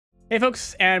Hey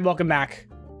folks, and welcome back.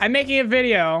 I'm making a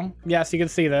video. Yes, you can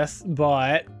see this,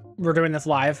 but we're doing this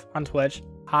live on Twitch.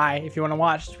 Hi, if you want to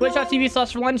watch,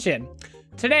 twitch.tv/Valentia.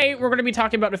 Today, we're going to be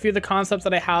talking about a few of the concepts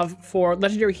that I have for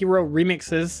Legendary Hero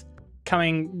remixes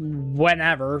coming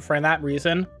whenever, for that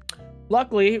reason.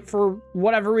 Luckily, for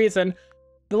whatever reason,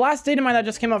 the last data mine that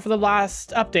just came out for the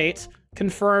last update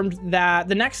confirmed that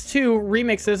the next two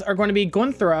remixes are going to be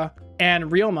Gunnthra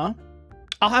and Ryoma.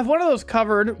 I'll have one of those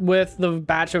covered with the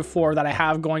batch of 4 that I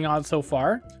have going on so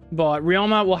far, but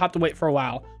Ryoma will have to wait for a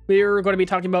while. We're going to be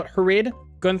talking about Hrid,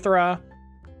 Gunnthra,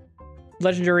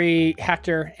 Legendary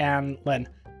Hector, and Lyn.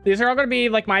 These are all going to be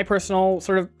like my personal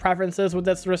sort of preferences with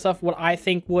this sort of stuff, what I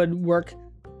think would work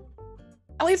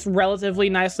at least relatively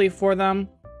nicely for them.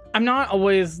 I'm not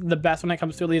always the best when it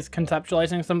comes to at least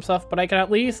conceptualizing some stuff, but I can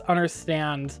at least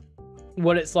understand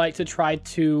what it's like to try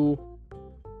to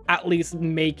at least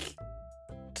make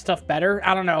stuff better.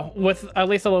 I don't know, with at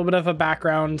least a little bit of a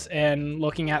background in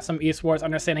looking at some esports,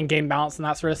 understanding game balance and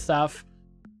that sort of stuff,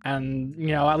 and you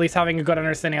know, at least having a good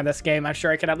understanding of this game, I'm sure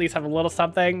I could at least have a little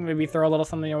something, maybe throw a little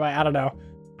something your way. I don't know.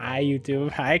 Hi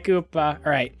YouTube, hi Koopa.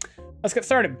 All right, let's get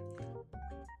started.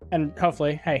 And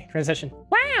hopefully, hey, transition.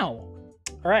 Wow.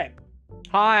 All right.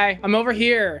 Hi, I'm over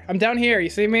here. I'm down here. You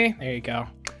see me? There you go.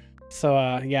 So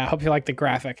yeah, I hope you like the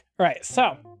graphic. All right,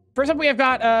 so first up we have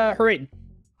got Hrid.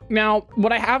 Now,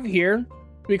 what I have here,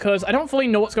 because I don't fully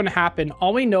know what's going to happen,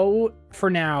 all we know for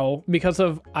now, because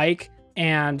of Ike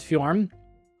and Fjorm,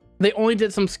 they only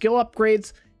did some skill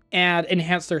upgrades and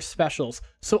enhanced their specials.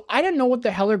 So I don't know what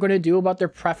the hell they're going to do about their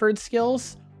preferred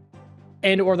skills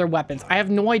and or their weapons. I have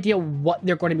no idea what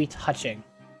they're going to be touching.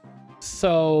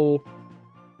 So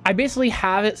I basically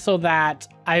have it so that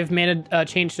I've made a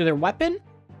change to their weapon,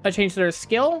 a change to their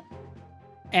skill,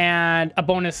 and a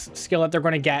bonus skill that they're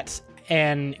going to get,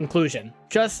 and inclusion,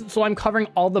 just so I'm covering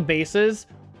all the bases,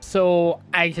 so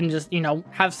I can just, you know,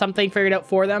 have something figured out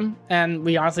for them, and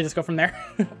we honestly just go from there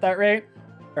at that rate.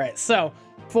 All right, so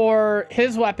for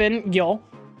his weapon, Gil,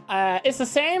 it's the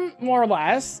same more or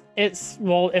less. It's,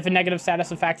 well, if a negative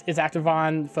status effect is active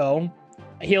on foe,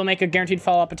 he'll make a guaranteed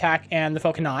follow-up attack and the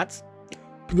foe cannot.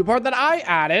 The part that I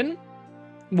added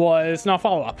was not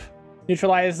follow-up.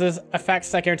 Neutralizes effects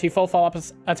that guarantee full follow-up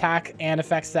attack and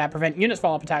effects that prevent units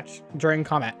follow-up attack during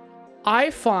combat.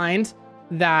 I find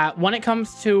that when it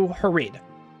comes to Hrid,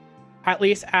 at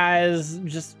least as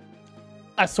just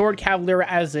a sword cavalier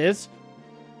as is,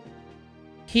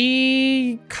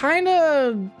 he kind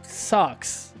of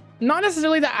sucks. Not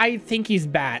necessarily that I think he's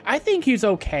bad. I think he's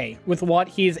okay with what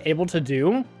he's able to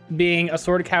do, being a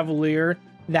sword cavalier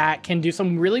that can do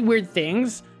some really weird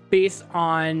things based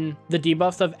on the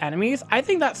debuffs of enemies. I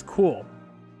think that's cool.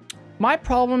 My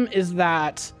problem is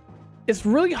that it's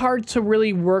really hard to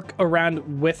really work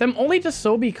around with him, only just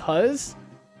so because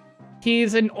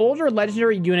he's an older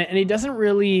legendary unit and he doesn't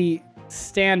really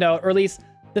stand out, or at least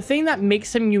the thing that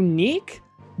makes him unique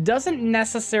doesn't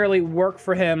necessarily work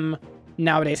for him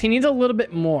nowadays. He needs a little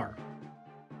bit more,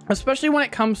 especially when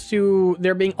it comes to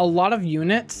there being a lot of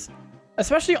units,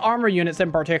 especially armor units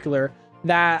in particular,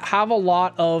 that have a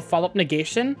lot of follow-up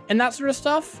negation and that sort of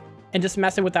stuff, and just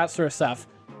messing with that sort of stuff.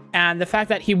 And the fact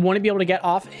that he wouldn't be able to get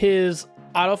off his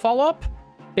auto follow-up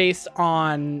based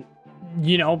on,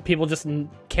 you know, people just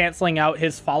canceling out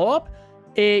his follow-up,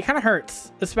 it kind of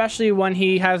hurts, especially when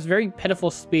he has very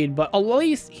pitiful speed, but at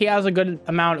least he has a good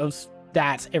amount of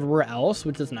stats everywhere else,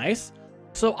 which is nice.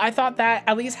 So I thought that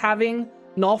at least having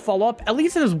null follow-up, at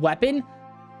least in his weapon,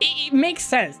 it makes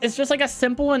sense. It's just like a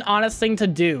simple and honest thing to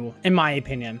do, in my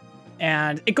opinion.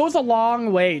 And it goes a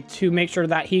long way to make sure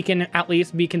that he can at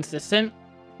least be consistent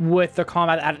with the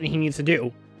combat that he needs to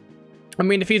do. I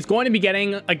mean, if he's going to be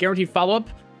getting a guaranteed follow-up,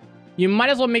 you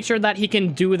might as well make sure that he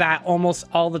can do that almost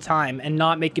all the time and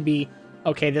not make it be,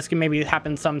 okay, this can maybe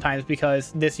happen sometimes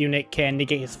because this unit can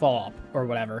negate his follow-up or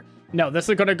whatever. No, this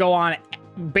is going to go on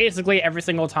basically every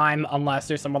single time unless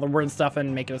there's some other weird stuff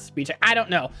and make it a speech. I don't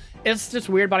know. It's just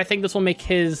weird, but I think this will make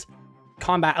his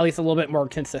combat at least a little bit more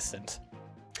consistent.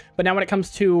 But now when it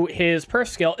comes to his perf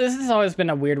skill, this has always been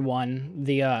a weird one,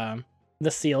 the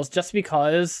seals, just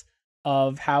because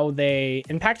of how they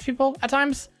impact people at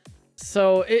times.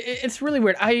 So it's really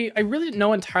weird. I really didn't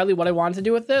know entirely what I wanted to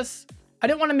do with this. I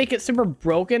didn't want to make it super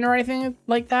broken or anything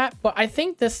like that, but I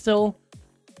think this still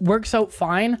works out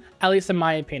fine, at least in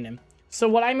my opinion. So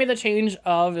what I made the change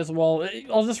of is, well,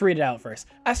 I'll just read it out first.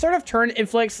 At start of turn,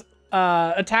 inflicts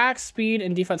attack, speed,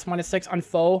 and defense -6 on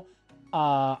foe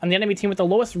on the enemy team with the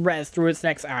lowest res through its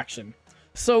next action.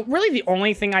 So really the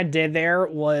only thing I did there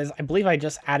was, I believe I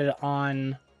just added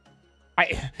on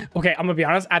Okay, I'm gonna be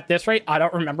honest, at this rate, I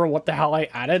don't remember what the hell I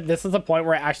added. This is the point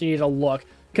where I actually need to look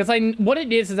Because what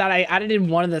it is that I added in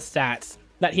one of the stats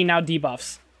that he now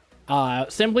debuffs.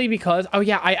 Simply because, oh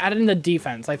yeah, I added in the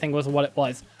defense, I think was what it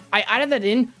was. I added that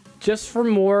in just for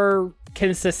more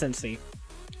consistency.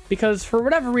 Because for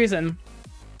whatever reason,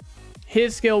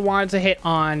 his skill wanted to hit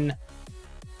on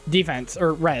defense,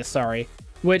 or res, sorry.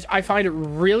 Which I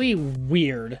find really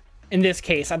weird in this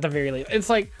case, at the very least. It's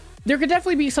like, there could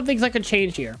definitely be some things that could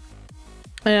change here.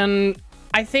 And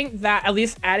I think that at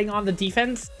least adding on the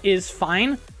defense is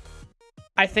fine.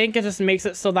 I think it just makes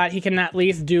it so that he can at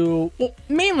least do, well,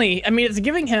 mainly, I mean, it's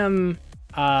giving him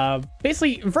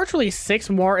basically virtually 6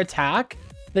 more attack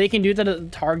that he can do to the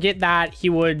target that he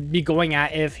would be going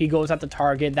at if he goes at the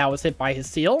target that was hit by his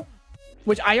seal,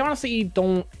 which I honestly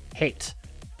don't hate.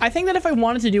 I think that if I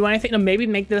wanted to do anything to maybe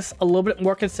make this a little bit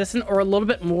more consistent or a little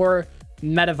bit more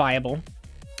meta viable,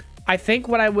 I think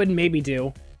what I would maybe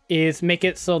do is make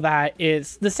it so that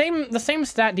it's the same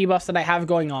stat debuffs that I have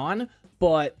going on,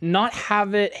 but not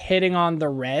have it hitting on the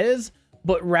res,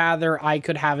 but rather I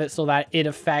could have it so that it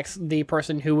affects the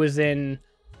person who was in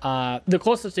the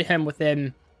closest to him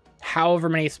within however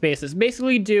many spaces.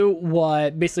 Basically do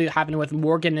what basically happened with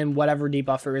Morgan and whatever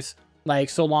debuffers, like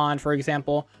Solon, for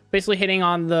example, basically hitting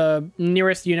on the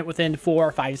nearest unit within 4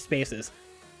 or 5 spaces.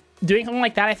 Doing something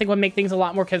like that, I think, would make things a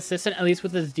lot more consistent, at least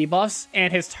with his debuffs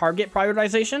and his target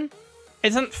prioritization. It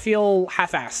doesn't feel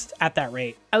half-assed at that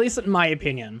rate, at least in my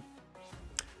opinion.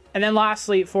 And then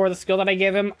lastly, for the skill that I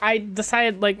gave him, I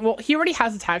decided, like, well, he already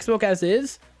has attack smoke as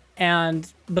is,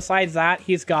 and besides that,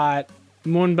 he's got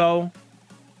Moonbow,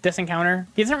 Disencounter.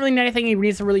 He doesn't really need anything he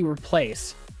needs to really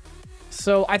replace.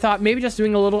 So I thought maybe just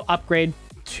doing a little upgrade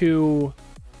to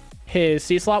his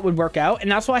C slot would work out,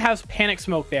 and that's why I have Panic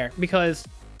Smoke there, because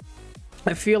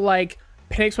I feel like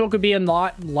Panic Smoke would be a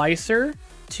lot nicer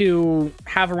to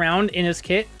have around in his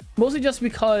kit, mostly just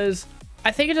because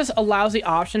I think it just allows the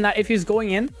option that if he's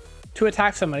going in to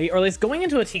attack somebody, or at least going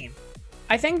into a team,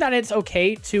 I think that it's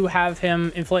okay to have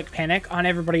him inflict panic on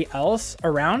everybody else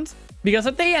around, because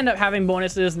if they end up having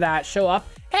bonuses that show up,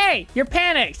 hey, you're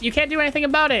panicked, you can't do anything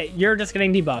about it, you're just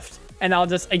getting debuffed. And I'll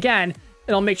just, again,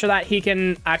 it'll make sure that he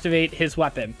can activate his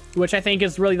weapon, which I think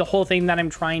is really the whole thing that I'm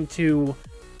trying to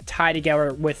tie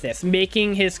together with this,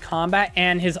 making his combat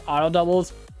and his auto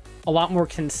doubles a lot more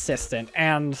consistent.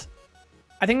 And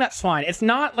I think that's fine. It's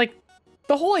not like,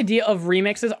 the whole idea of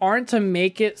remixes aren't to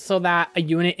make it so that a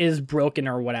unit is broken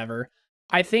or whatever.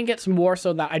 I think it's more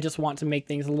so that I just want to make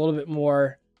things a little bit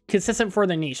more consistent for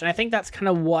the niche. And I think that's kind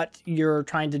of what you're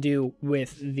trying to do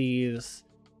with these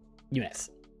units.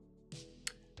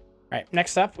 All right,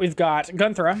 next up, we've got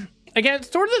Gunnthra. Again,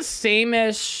 it's sort of the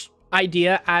same-ish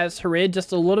idea as Hrid,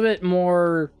 just a little bit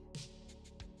more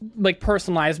like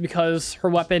personalized, because her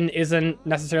weapon isn't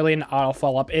necessarily an auto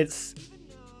follow-up. It's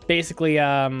basically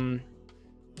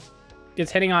it's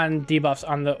hitting on debuffs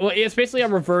on the, well, it's basically a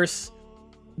reverse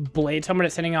blade tome, but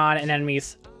it's hitting on an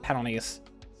enemy's penalties.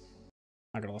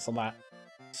 I'm not gonna listen to that.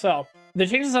 So the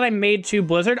changes that I made to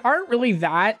Blizzard aren't really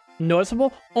that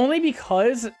noticeable, only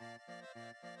because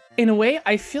in a way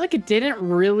I feel like it didn't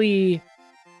really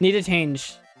need to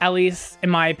change, at least in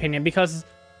my opinion, because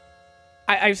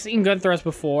I've seen Gunthras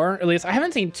before. At least I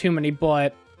haven't seen too many,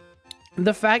 but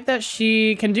the fact that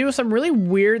she can do some really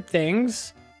weird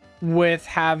things with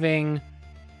having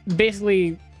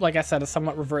basically, like I said, a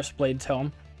somewhat reverse blade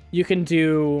tome. You can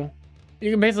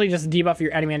basically just debuff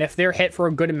your enemy, and if they're hit for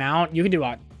a good amount, you can do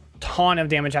a ton of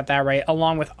damage at that rate,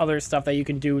 along with other stuff that you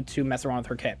can do to mess around with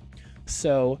her kit.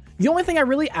 So the only thing I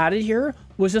really added here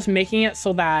was just making it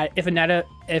so that if a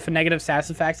negative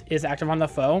status effect is active on the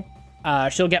foe,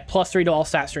 she'll get +3 to all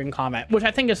stats during combat, which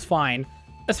I think is fine,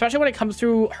 especially when it comes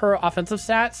to her offensive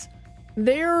stats.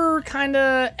 They're kind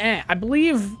of I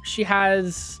believe she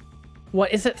has,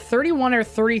 what is it, 31 or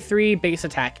 33 base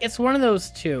attack. It's one of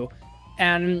those two,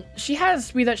 and she has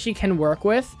speed that she can work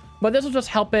with, but this will just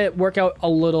help it work out a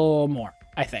little more,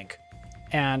 I think.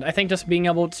 And I think just being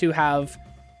able to have,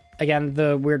 again,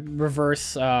 the weird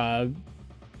reverse, I'm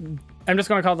just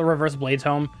going to call it the reverse blade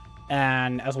tome,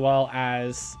 and as well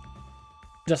as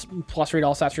just +3 to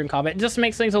all stats during combat, it just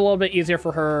makes things a little bit easier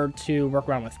for her to work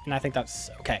around with, and I think that's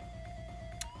okay.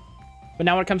 But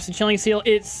now when it comes to Chilling Seal,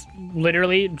 it's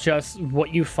literally just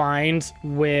what you find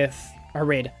with a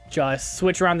raid. Just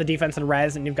switch around the defense and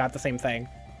res, and you've got the same thing.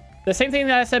 The same thing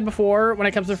that I said before when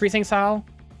it comes to Freezing Style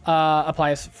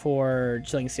applies for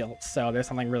Chilling Seal, so there's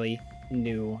something really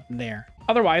new there.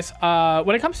 Otherwise,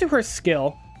 when it comes to her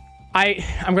skill,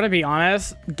 I'm gonna be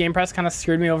honest, Game Press kind of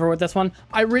screwed me over with this one.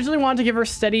 I originally wanted to give her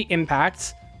Steady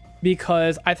Impact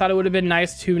because I thought it would have been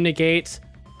nice to negate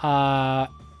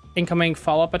incoming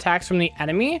follow-up attacks from the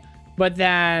enemy, but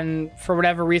then for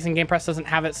whatever reason, Game Press doesn't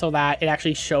have it so that it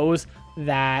actually shows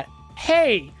that,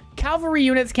 hey, cavalry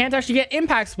units can't actually get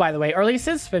impacts, by the way, or at least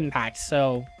his impacts.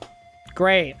 So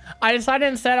great. I decided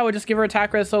instead I would just give her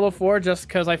attack res solo 4 just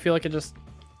because I feel like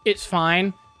it's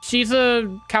fine. She's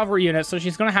a cavalry unit, so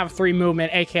she's going to have 3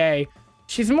 movement, aka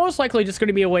she's most likely just going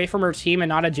to be away from her team and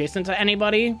not adjacent to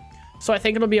anybody. So I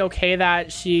think it'll be okay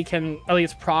that she can at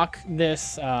least proc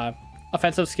this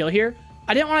offensive skill here.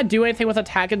 I didn't want to do anything with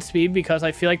attack and speed because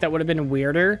I feel like that would have been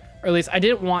weirder. Or at least I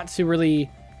didn't want to really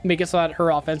make it so that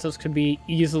her offensives could be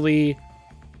easily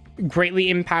greatly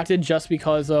impacted just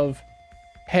because of,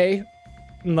 hey,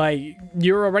 like,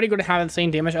 you're already going to have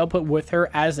insane damage output with her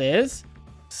as is.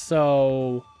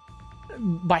 So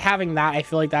by having that, I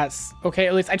feel like that's okay.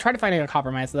 At least I tried to find a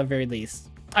compromise at the very least.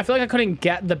 I feel like I couldn't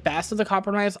get the best of the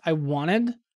compromise I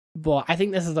wanted, but I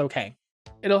think this is okay.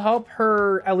 It'll help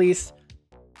her at least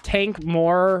tank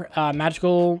more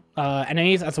magical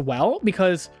enemies as well,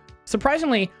 because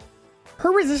surprisingly,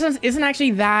 her resistance isn't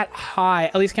actually that high,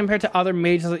 at least compared to other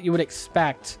mages that you would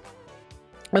expect,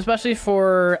 especially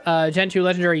for a Gen 2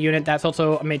 legendary unit that's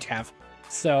also a mage cav.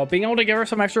 So being able to give her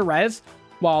some extra res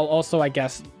while also, I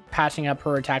guess, patching up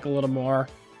her attack a little more,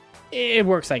 it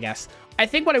works, I guess. I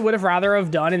think what I would have rather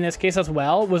have done in this case as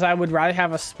well was I would rather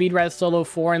have a speed res solo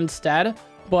 4 instead,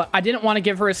 but I didn't want to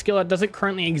give her a skill that doesn't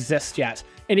currently exist yet.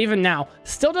 And even now,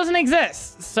 still doesn't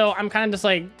exist. So I'm kind of just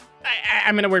like,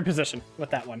 I'm in a weird position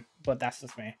with that one, but that's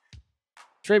just me.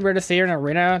 It's really weird to see her in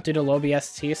arena due to low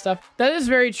BST stuff. That is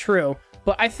very true.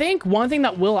 But I think one thing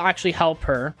that will actually help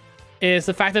her is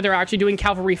the fact that they're actually doing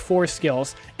Cavalry 4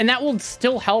 skills, and that will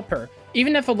still help her.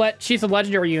 Even if she's a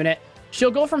legendary unit,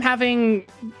 she'll go from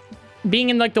being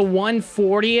in like the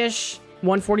 140-ish,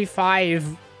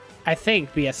 145, I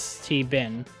think, BST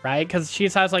bin, right? Because she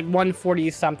has like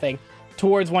 140 something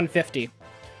towards 150.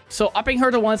 So upping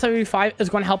her to 175 is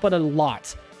going to help it a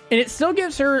lot. And it still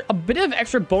gives her a bit of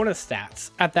extra bonus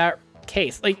stats at that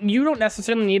case. Like, you don't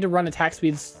necessarily need to run attack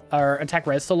speeds or attack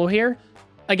res solo here.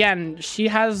 Again, she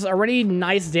has already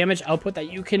nice damage output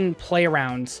that you can play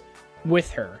around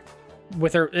with her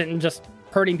and just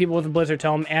hurting people with the Blizzard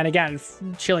Tome, and again,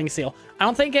 Chilling Seal. I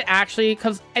don't think it actually,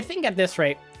 because I think at this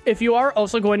rate, if you are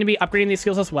also going to be upgrading these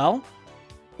skills as well,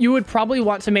 you would probably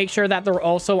want to make sure that they're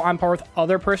also on par with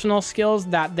other personal skills,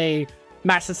 that they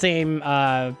match the same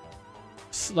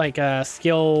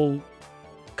skill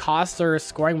cost or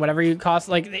scoring, whatever you cost,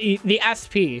 like the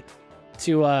SP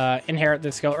to inherit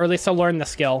the skill, or at least to learn the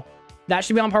skill. That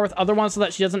should be on par with other ones so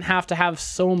that she doesn't have to have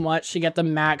so much to get the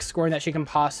max scoring that she can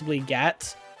possibly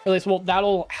get. Or at least, well,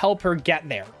 that'll help her get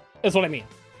there, is what I mean.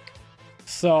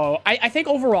 So I think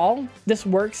overall, this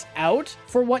works out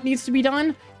for what needs to be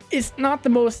done. It's not the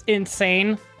most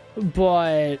insane,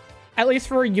 but at least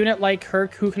for a unit like her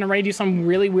who can already do some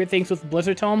really weird things with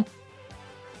Blizzard Tome,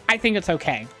 I think it's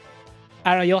okay. I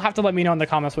don't know, you'll have to let me know in the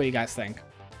comments what you guys think.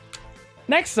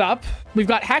 Next up, we've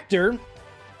got Hector.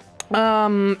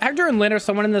 Hector and Lyn are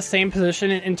somewhat in the same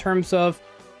position in terms of,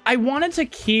 I wanted to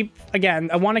keep, again,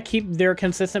 I want to keep their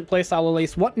consistent playstyle, at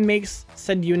least what makes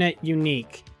said unit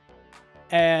unique.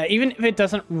 Even if it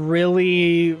doesn't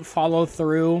really follow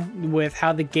through with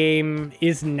how the game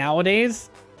is nowadays.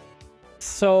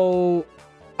 So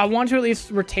I want to at least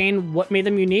retain what made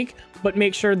them unique, but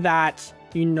make sure that,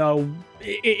 you know,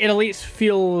 it at least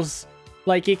feels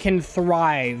like it can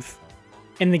thrive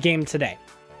in the game today.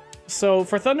 So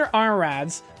for Thunder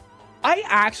Armrads, I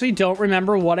actually don't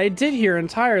remember what I did here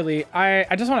entirely.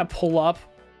 I just want to pull up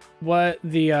what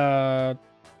the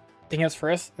thing is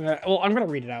first. Well, I'm going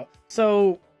to read it out.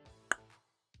 So,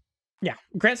 yeah.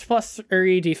 Grants plus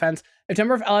 30 defense. If the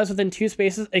number of allies within 2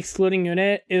 spaces, excluding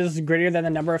unit, is greater than the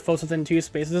number of foes within 2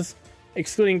 spaces,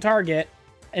 excluding target,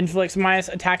 inflicts minus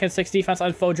attack and 6 defense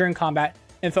on foe during combat,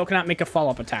 and foe cannot make a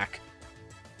follow-up attack.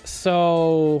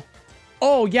 So,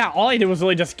 oh yeah, all I did was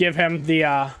really just give him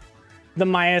the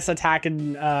minus attack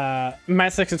and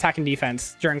minus 6 attack and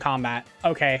defense during combat.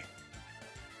 Okay.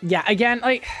 Yeah, again,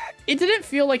 like, it didn't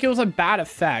feel like it was a bad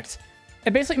effect.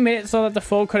 It basically made it so that the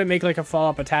foe couldn't make like a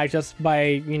follow-up attack just by,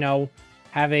 you know,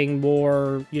 having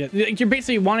more, you know, you're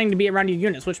basically wanting to be around your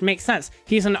units, which makes sense.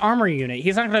 He's an armor unit.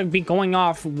 He's not going to be going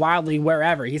off wildly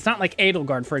wherever. He's not like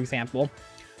Edelgard, for example.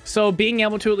 So being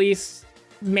able to at least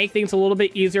make things a little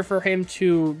bit easier for him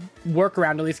to work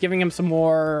around, at least giving him some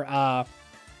more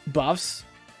buffs,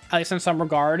 at least in some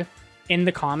regard, in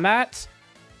the combat,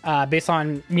 based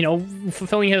on, you know,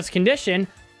 fulfilling his condition,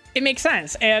 it makes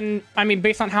sense. And I mean,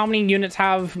 based on how many units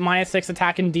have minus 6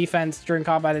 attack and defense during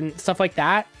combat and stuff like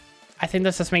that, I think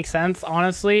this just makes sense.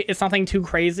 Honestly, it's nothing too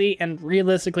crazy, and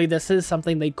realistically, this is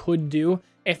something they could do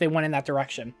if they went in that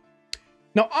direction.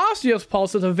 Now, Osteo's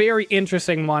Pulse is a very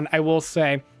interesting one, I will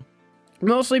say.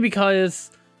 Mostly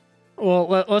because,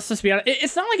 well, let's just be honest.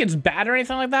 It's not like it's bad or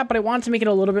anything like that, but I wanted to make it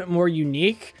a little bit more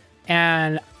unique.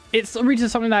 And it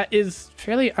reaches something that is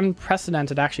fairly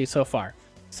unprecedented, actually, so far.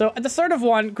 So, at the start of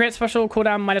one, grant special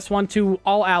cooldown -1 to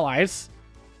all allies.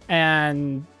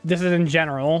 And this is in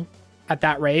general at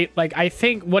that rate. Like, I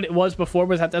think what it was before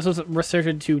was that this was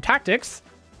restricted to tactics.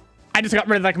 I just got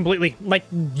rid of that completely. Like,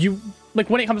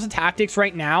 when it comes to tactics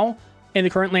right now, in the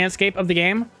current landscape of the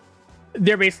game,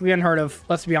 they're basically unheard of,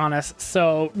 let's be honest.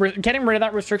 So, getting rid of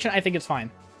that restriction, I think it's fine.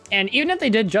 And even if they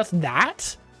did just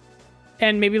that,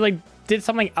 and maybe, like, did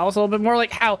something else a little bit more,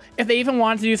 like how, if they even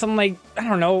wanted to do something like, I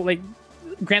don't know, like,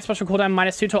 grant special cooldown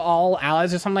 -2 to all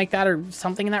allies or something like that, or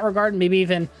something in that regard, maybe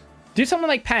even do something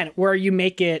like Pen, where you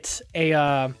make it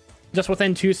a, just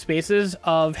within 2 spaces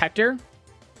of Hector,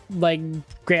 like,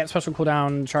 grant special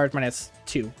cooldown charge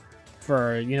 -2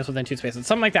 for units within 2 spaces.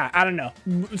 Something like that. I don't know.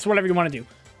 It's whatever you want to do.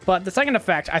 But the second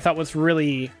effect I thought was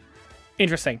really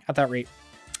interesting at that rate.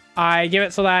 I give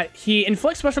it so that he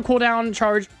inflicts special cooldown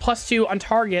charge +2 on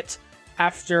target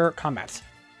after combat.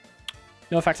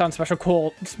 No effects on special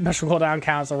cooldown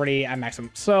counts already at maximum.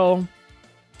 So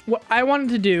what I wanted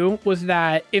to do was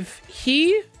that if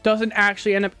he doesn't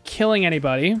actually end up killing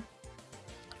anybody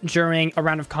during a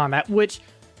round of combat, which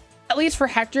at least for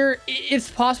Hector, it's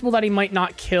possible that he might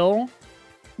not kill,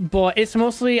 but it's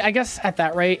mostly, I guess, at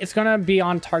that rate, it's going to be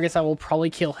on targets that will probably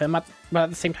kill him, but at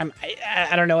the same time,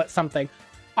 I don't know, it's something.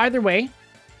 Either way,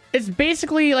 it's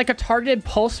basically like a targeted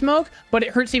pulse smoke, but it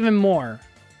hurts even more.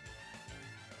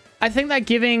 I think that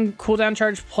giving cooldown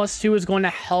charge +2 is going to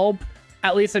help,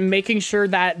 at least in making sure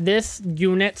that this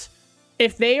unit,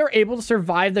 if they are able to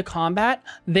survive the combat,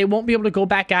 they won't be able to go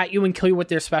back at you and kill you with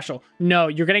their special. No,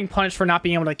 you're getting punished for not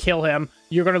being able to kill him.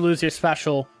 You're going to lose your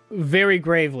special very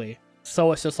gravely.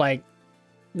 So it's just like,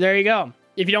 there you go.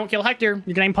 If you don't kill Hector,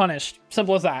 you're getting punished.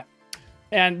 Simple as that.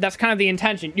 And that's kind of the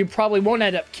intention. You probably won't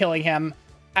end up killing him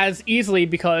as easily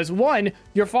because, 1,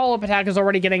 your follow-up attack is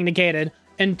already getting negated,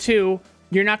 and 2,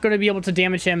 you're not going to be able to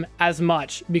damage him as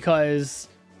much because,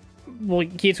 well,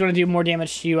 he's going to do more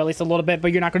damage to you, at least a little bit,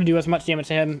 but you're not going to do as much damage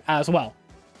to him as well.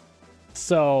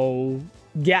 So,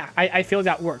 yeah, I feel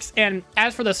that works. And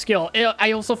as for the skill,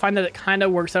 I also find that it kind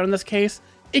of works out in this case.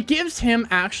 It gives him,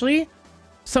 actually,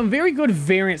 some very good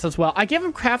variants as well. I give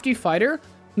him Crafty Fighter,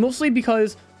 mostly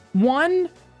because, 1,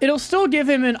 it'll still give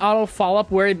him an auto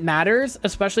follow-up where it matters,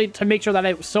 especially to make sure that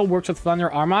it still works with Thunder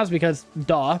Armas, because,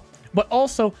 duh. But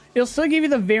also, it'll still give you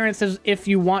the variances if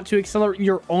you want to accelerate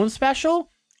your own special,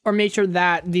 or make sure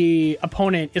that the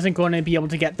opponent isn't going to be able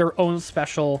to get their own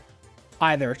special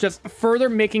either. Just further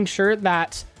making sure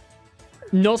that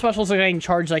no specials are getting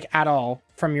charged, like, at all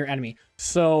from your enemy.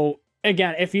 So,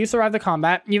 again, if you survive the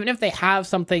combat, even if they have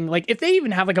something, like, if they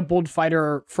even have, like, a bold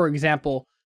fighter, for example,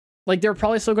 like, they're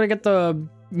probably still going to get the,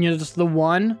 you know, just the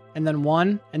 1, and then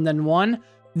 1, and then 1.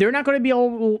 They're not going to be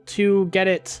able to get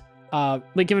it,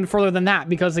 like, even further than that,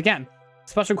 because, again,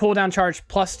 special cooldown charge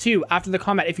 +2 after the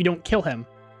combat if you don't kill him.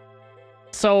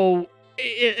 So,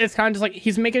 it's kind of just like,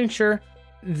 he's making sure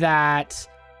that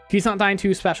he's not dying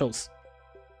to specials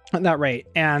at that rate,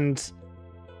 and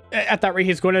at that rate,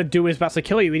 he's going to do his best to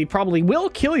kill you, and he probably will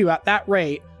kill you at that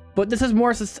rate, but this is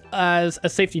more as a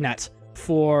safety net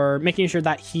for making sure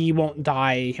that he won't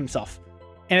die himself.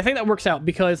 And I think that works out,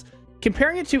 because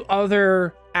comparing it to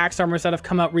other axe armors that have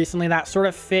come out recently that sort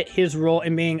of fit his role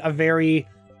in being a very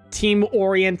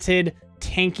team-oriented,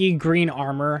 tanky green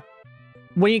armor,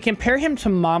 when you compare him to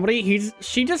Mamori,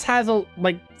 she just has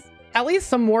at least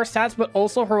some more stats, but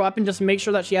also her weapon just makes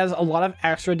sure that she has a lot of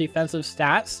extra defensive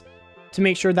stats to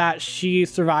make sure that she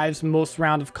survives most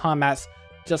round of combats,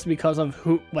 just because of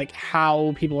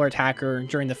how people attack her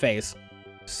during the phase.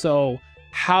 So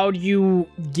how do you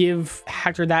give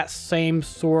Hector that same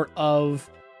sort of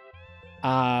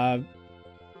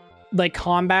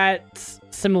combat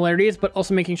similarities, but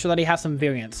also making sure that he has some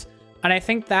variance? And I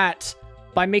think that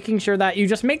by making sure that you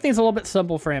just make things a little bit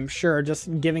simple for him, sure,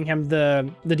 just giving him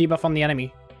the debuff on the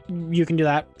enemy, you can do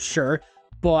that, sure.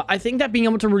 But I think that being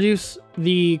able to reduce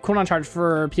the cooldown charge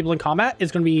for people in combat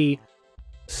is going to be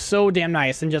so damn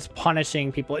nice, and just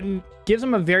punishing people. It gives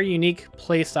them a very unique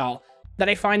playstyle that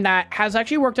I find that has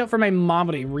actually worked out for my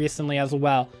Mamori recently as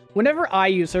well. Whenever I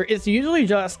use her, it's usually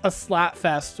just a slap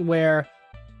fest where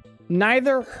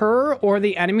neither her or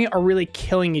the enemy are really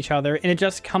killing each other, and it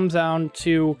just comes down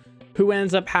to who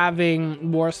ends up having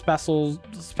more specials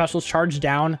charged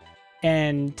down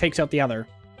and takes out the other.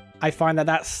 I find that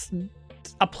that's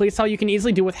a playstyle you can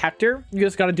easily do with Hector. You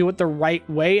just got to do it the right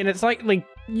way, and it's like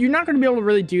you're not going to be able to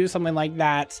really do something like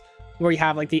that where you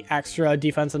have like the extra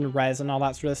defense and res and all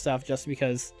that sort of stuff, just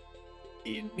because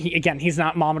he's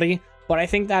not Momody. But I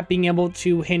think that being able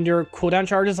to hinder cooldown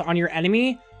charges on your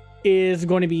enemy is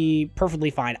going to be perfectly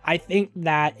fine. I think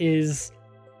that is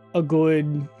a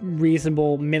good,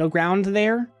 reasonable middle ground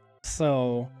there.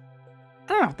 So,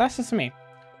 I don't know. That's just me.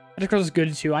 Hector is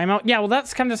good too. I'm out. Yeah, well,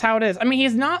 that's kind of just how it is. I mean,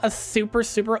 he's not a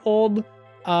super old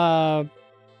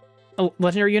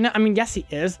legendary unit. I mean, yes, he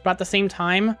is. But at the same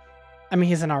time, I mean,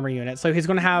 he's an armor unit. So he's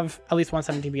going to have at least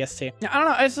 117 BST. I don't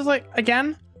know. It's just like,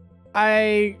 again,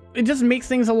 it just makes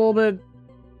things a little bit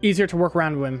easier to work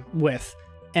around with.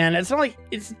 And it's not like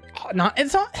it's not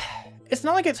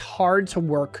like it's hard to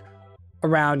work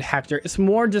around Hector. It's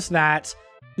more just that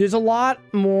there's a lot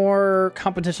more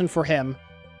competition for him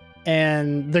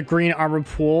and the green armor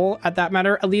pool at that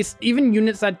matter. At least even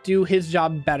units that do his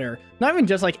job better. Not even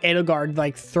just like Edelgard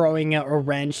like throwing a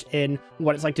wrench in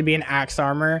what it's like to be an axe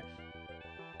armor.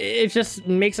 It just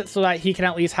makes it so that he can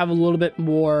at least have a little bit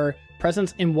more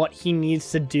presence in what he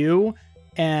needs to do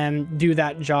and do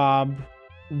that job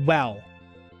well.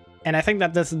 And I think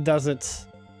that this does it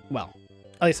well,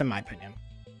 at least in my opinion.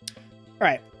 All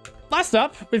right, last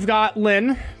up, we've got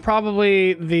Lyn,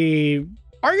 probably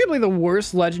arguably the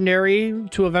worst legendary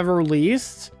to have ever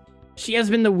released. She has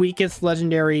been the weakest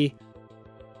legendary,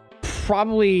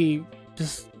 probably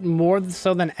just more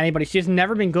so than anybody. She has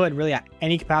never been good really at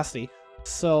any capacity.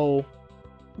 So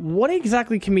what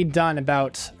exactly can be done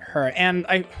about her? And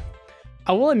I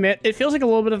will admit, it feels like a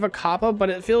little bit of a cop-out,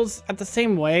 but it feels at the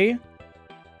same way.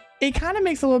 It kind of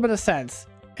makes a little bit of sense,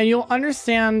 and you'll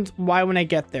understand why when I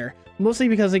get there. Mostly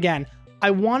because, again,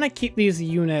 I want to keep these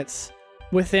units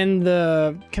within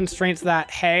the constraints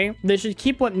that, hey, they should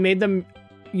keep what made them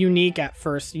unique at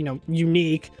first, you know,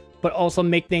 unique, but also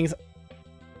make things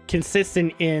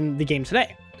consistent in the game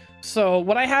today. So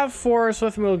what I have for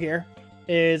Swift Mule Gear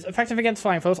is effective against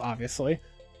flying foes, obviously.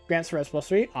 Grants res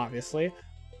 +3, obviously.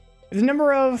 The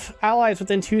number of allies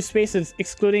within 2 spaces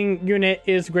excluding unit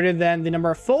is greater than the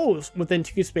number of foes within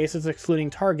 2 spaces excluding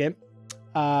target.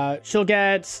 She'll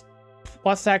get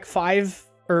plus attack 5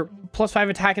 or +5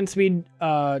 attack and speed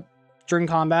during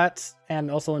combat,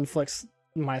 and also inflicts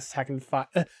minus attack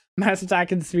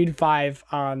and speed 5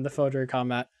 on the foe during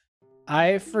combat.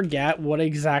 I forget what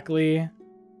exactly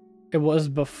it was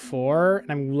before,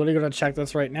 and I'm literally going to check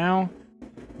this right now.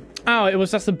 Oh, it was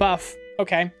just a buff.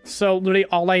 Okay, so literally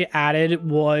all I added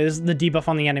was the debuff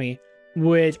on the enemy,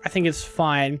 which I think is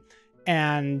fine.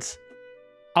 And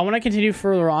I want to continue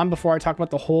further on before I talk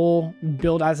about the whole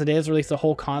build as it is, or at least the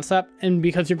whole concept, and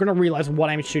because you're going to realize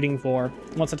what I'm shooting for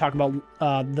once I talk about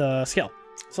the skill.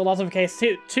 So loss of case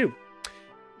 2.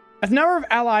 If the number of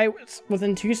allies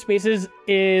within 2 spaces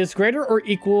is greater or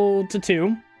equal to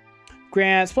 2,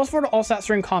 grants +4 to all stats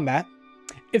during combat.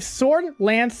 If sword,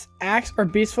 lance, axe, or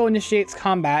beast foe initiates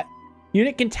combat,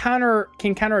 unit can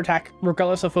counterattack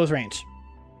regardless of foe's range.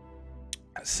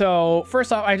 So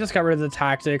first off, I just got rid of the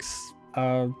tactics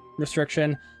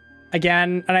restriction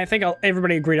again, and I think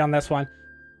everybody agreed on this one.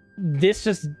 This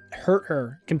just hurt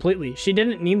her completely. She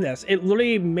didn't need this. It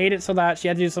literally made it so that she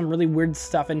had to do some really weird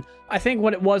stuff. And I think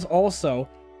what it was also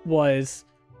was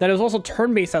that it was also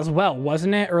turn-based as well,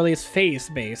 wasn't it? Or at least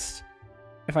phase-based,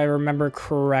 if I remember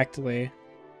correctly.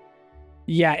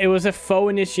 Yeah, it was if foe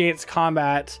initiates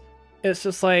combat. It's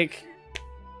just like,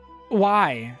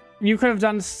 why? You could have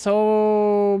done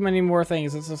so many more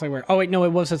things. It's just like weird. Oh wait, no,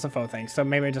 it was just a foe thing. So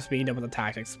maybe I just being done with the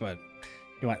tactics, but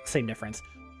you know what? Same difference.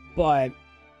 But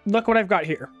look what I've got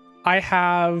here. I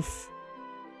have,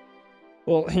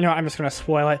 well, you know, I'm just gonna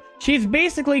spoil it. She's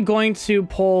basically going to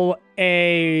pull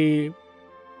a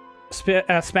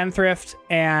spendthrift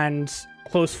and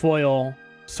close foil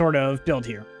sort of build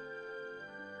here.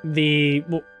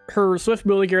 Her Swift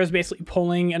Mule Gear is basically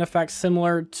pulling an effect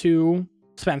similar to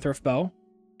Spendthrift Bow,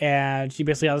 and she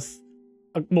basically has,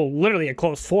 literally a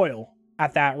close foil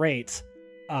at that rate,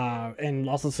 and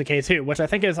also it's the K2, which I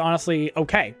think is honestly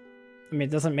okay. I mean,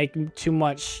 it doesn't make too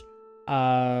much,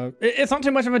 it's not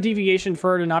too much of a deviation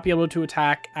for her to not be able to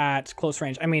attack at close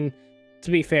range. I mean,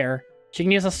 to be fair, she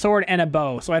can use a sword and a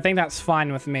bow, so I think that's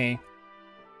fine with me.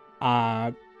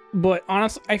 But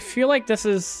honestly, I feel like this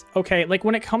is okay. Like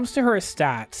when it comes to her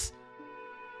stats,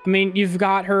 I mean, you've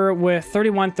got her with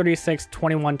 31, 36,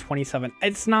 21, 27.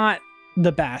 It's not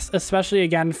the best, especially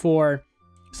again for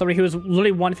somebody who is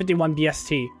literally 151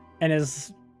 BST and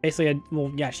is basically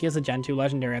she is a Gen 2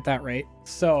 legendary at that rate.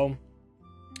 So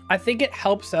I think it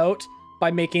helps out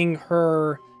by making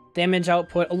her damage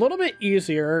output a little bit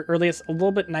easier, or at least a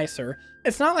little bit nicer.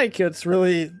 It's not like it's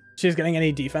really she's getting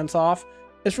any defense off.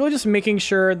 It's really just making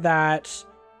sure that,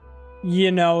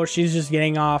 you know, she's just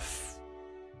getting off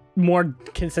more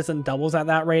consistent doubles at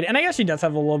that rate. And I guess she does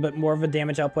have a little bit more of a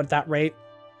damage output at that rate.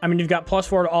 I mean, you've got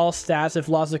 +4 to all stats if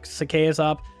Laws of Decay is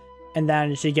up, and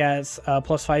then she gets a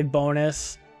 +5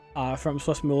 bonus from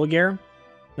Swift Mule Gear.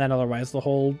 Then otherwise, the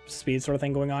whole speed sort of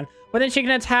thing going on. But then she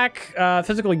can attack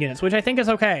physical units, which I think is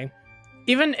okay.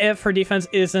 Even if her defense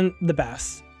isn't the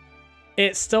best,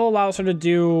 it still allows her to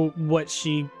do what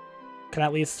she can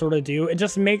at least sort of do. It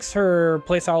just makes her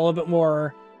playstyle a little bit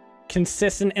more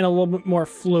consistent and a little bit more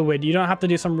fluid. You don't have to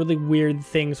do some really weird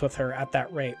things with her at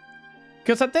that rate.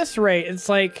 Because at this rate, it's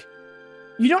like,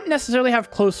 you don't necessarily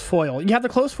have close foil. You have the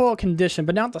close foil condition,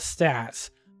 but not the stats.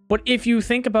 But if you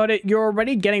think about it, you're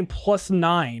already getting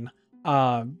 +9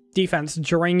 defense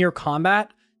during your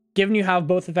combat, given you have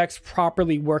both effects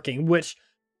properly working, which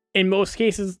in most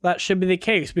cases, that should be the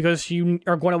case because you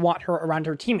are going to want her around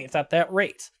her teammates at that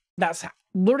rate. That's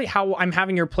literally how I'm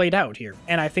having her played out here,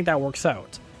 and I think that works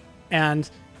out. And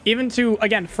even to,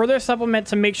 again, further supplement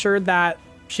to make sure that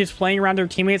she's playing around her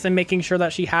teammates and making sure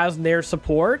that she has their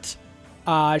support,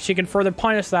 she can further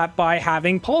punish that by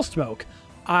having Pulse Smoke.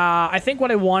 I think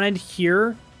what I wanted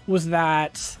here was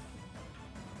that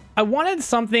I wanted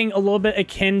something a little bit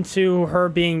akin to her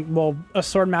being, well, a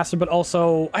Sword Master, but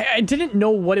also, I didn't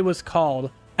know what it was called,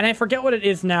 and I forget what it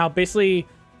is now. Basically,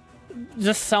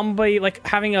 just somebody, like,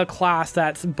 having a class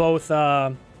that's both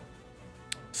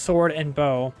sword and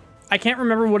bow. I can't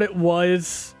remember what it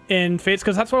was in Fates,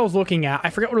 because that's what I was looking at. I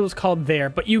forget what it was called there,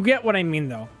 but you get what I mean,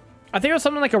 though. I think it was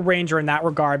something like a Ranger in that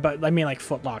regard, but I mean, like,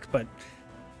 Footlock, but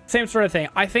same sort of thing.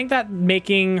 I think that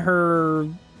making her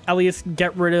at least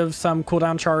get rid of some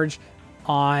cooldown charge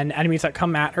on enemies that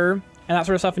come at her and that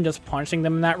sort of stuff, and just punching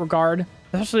them in that regard,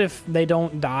 especially if they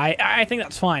don't die, I think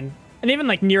that's fine. And even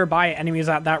like nearby enemies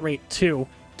at that rate too,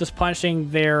 just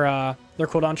punching their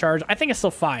cooldown charge, I think it's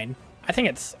still fine. I think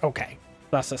it's okay.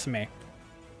 That's just me.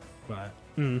 But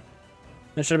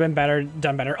it should have been better,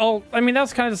 done better. Oh, I mean,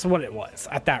 that's kind of just what it was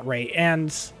at that rate.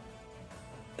 And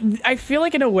I feel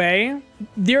like in a way,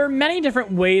 there are many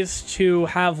different ways to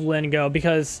have Lyn go,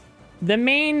 because the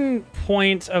main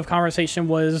point of conversation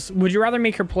was, would you rather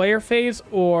make her player phase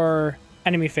or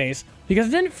enemy phase? Because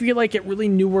it didn't feel like it really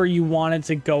knew where you wanted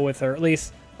to go with her. At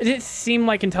least, it didn't seem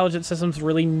like Intelligent Systems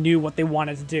really knew what they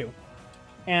wanted to do.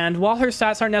 And while her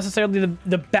stats aren't necessarily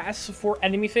the best for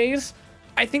enemy phase,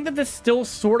 I think that this still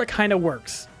sort of kind of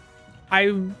works. I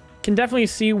can definitely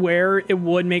see where it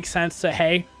would make sense to,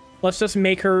 hey, let's just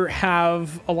make her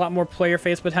have a lot more player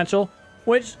phase potential,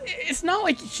 which it's not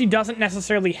like she doesn't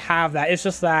necessarily have that. It's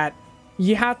just that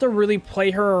you have to really play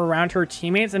her around her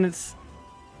teammates, and it's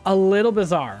a little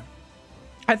bizarre.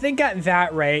 I think at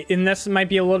that rate, and this might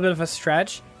be a little bit of a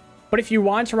stretch, but if you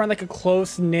want to run like a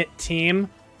close-knit team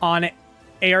on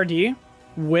ARD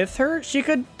with her, she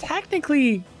could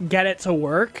technically get it to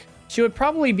work. She would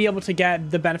probably be able to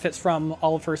get the benefits from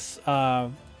all of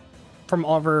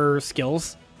her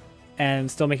skills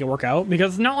and still make it work out,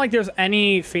 because it's not like there's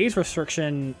any phase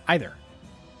restriction either.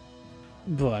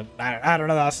 But I don't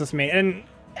know, that's just me. And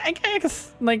I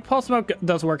guess like Pulse Smoke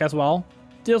does work as well.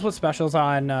 Deals with specials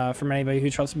on from anybody who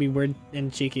tries to be weird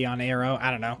and cheeky on Arrow.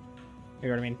 I don't know. You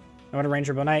know what I mean? I want a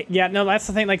Ranger Bow Knight. Yeah, no, that's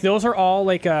the thing. Like, those are all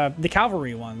like the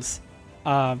cavalry ones.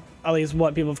 At least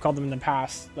what people have called them in the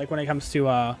past. Like when it comes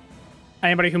to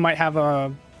anybody who might have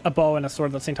a bow and a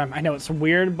sword at the same time. I know it's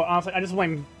weird, but honestly, I just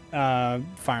blame Fire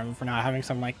Emblem for not having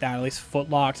something like that. At least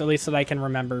Footlocks, at least that I can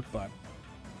remember. But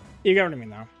you get what I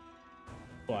mean, though.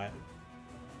 But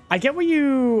I get what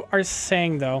you are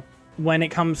saying, though, when it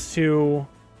comes to...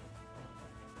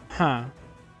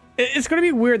 It's going to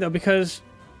be weird, though, because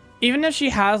even if she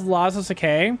has Laws of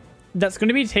Decay, that's going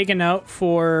to be taken out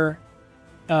for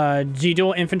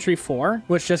G-Dual Infantry 4,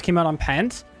 which just came out on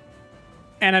Pent.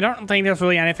 And I don't think there's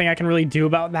really anything I can really do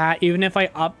about that. Even if I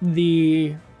up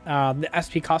the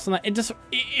SP cost on that,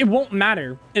 it won't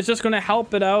matter. It's just going to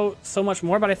help it out so much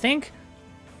more. But I think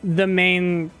the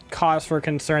main cause for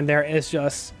concern there is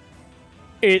just,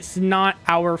 it's not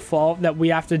our fault that we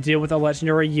have to deal with a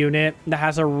legendary unit that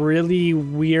has a really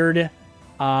weird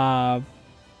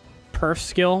perf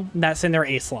skill that's in their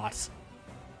A slots.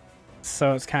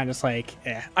 So it's kind of just like,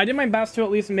 eh. I did my best to at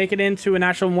least make it into an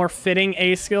actual more fitting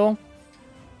A skill.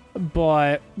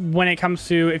 But when it comes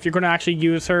to, if you're going to actually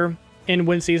use her in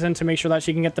win season to make sure that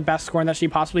she can get the best scoring that she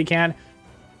possibly can,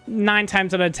 9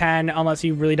 times out of 10, unless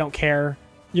you really don't care,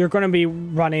 you're going to be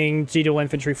running G-Dual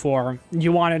Infantry 4.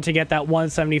 You wanted to get that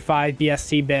 175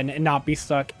 BST bin and not be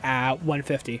stuck at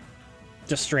 150.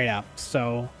 Just straight up.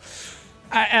 So,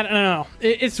 I don't know.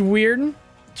 It's weird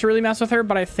to really mess with her,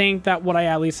 but I think that what I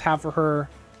at least have for her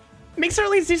makes her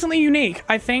at least decently unique.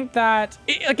 I think that,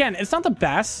 again, it's not the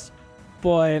best,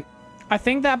 but I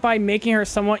think that by making her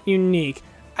somewhat unique,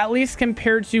 at least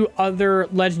compared to other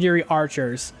legendary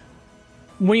archers,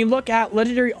 when you look at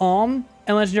Legendary and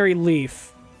Legendary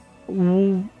Leaf,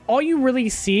 all you really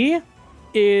see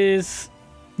is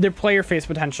their player face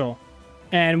potential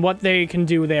and what they can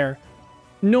do there.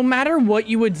 No matter what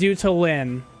you would do to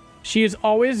Lyn, she is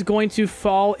always going to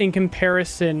fall in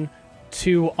comparison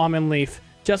to and Leaf,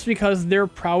 just because their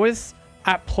prowess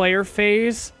at player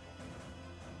phase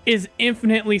is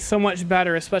infinitely so much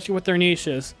better, especially with their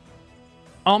niches.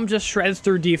 Just shreds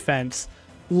through defense.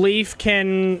 Leaf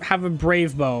can have a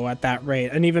brave bow at that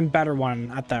rate, an even better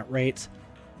one at that rate.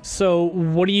 So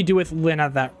what do you do with Lyn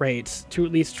at that rate to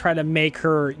at least try to make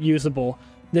her usable?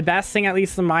 The best thing, at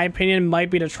least in my opinion, might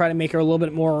be to try to make her a little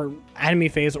bit more enemy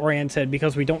phase oriented,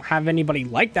 because we don't have anybody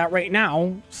like that right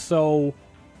now. So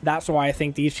that's why I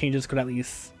think these changes could at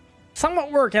least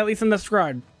somewhat work, at least in this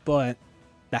squad. But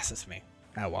that's just me.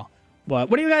 Oh well. But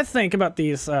what do you guys think about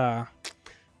these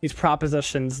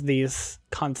propositions, these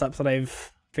concepts that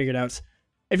I've figured out?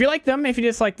 If you like them, if you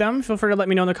dislike them, feel free to let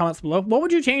me know in the comments below. What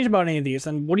would you change about any of these?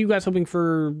 And what are you guys hoping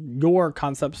for your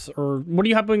concepts? Or what are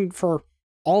you hoping for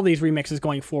all these remixes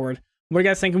going forward? What are you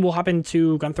guys thinking will happen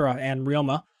to Gunnthra and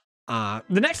Ryoma?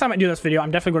 The next time I do this video,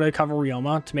 I'm definitely going to cover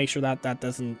Ryoma to make sure that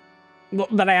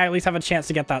that I at least have a chance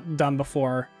to get that done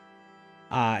before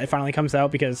it finally comes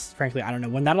out, because frankly, I don't know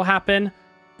when that'll happen.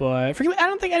 But frankly, I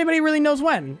don't think anybody really knows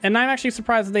when. And I'm actually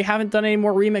surprised that they haven't done any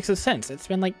more remixes since. It's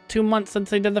been like 2 months since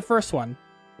they did the first one.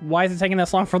 Why is it taking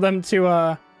this long for them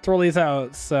to roll these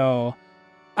out? So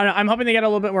I don't know, I'm hoping they get a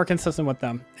little bit more consistent with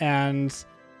them. And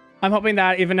I'm hoping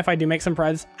that even if I do make some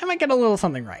prides, I might get a little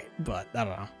something right. But I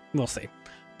don't know. We'll see.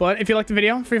 But if you liked the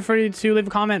video, feel free to leave a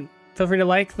comment. Feel free to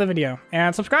like the video.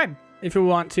 And subscribe if you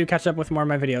want to catch up with more of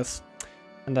my videos.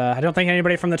 And I don't think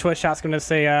anybody from the Twitch chat's going to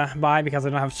say bye, because I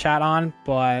don't have chat on.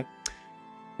 But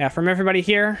yeah, from everybody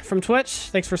here from Twitch,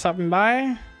 thanks for stopping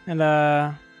by. And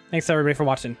thanks to everybody for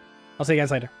watching. I'll see you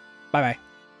guys later. Bye-bye.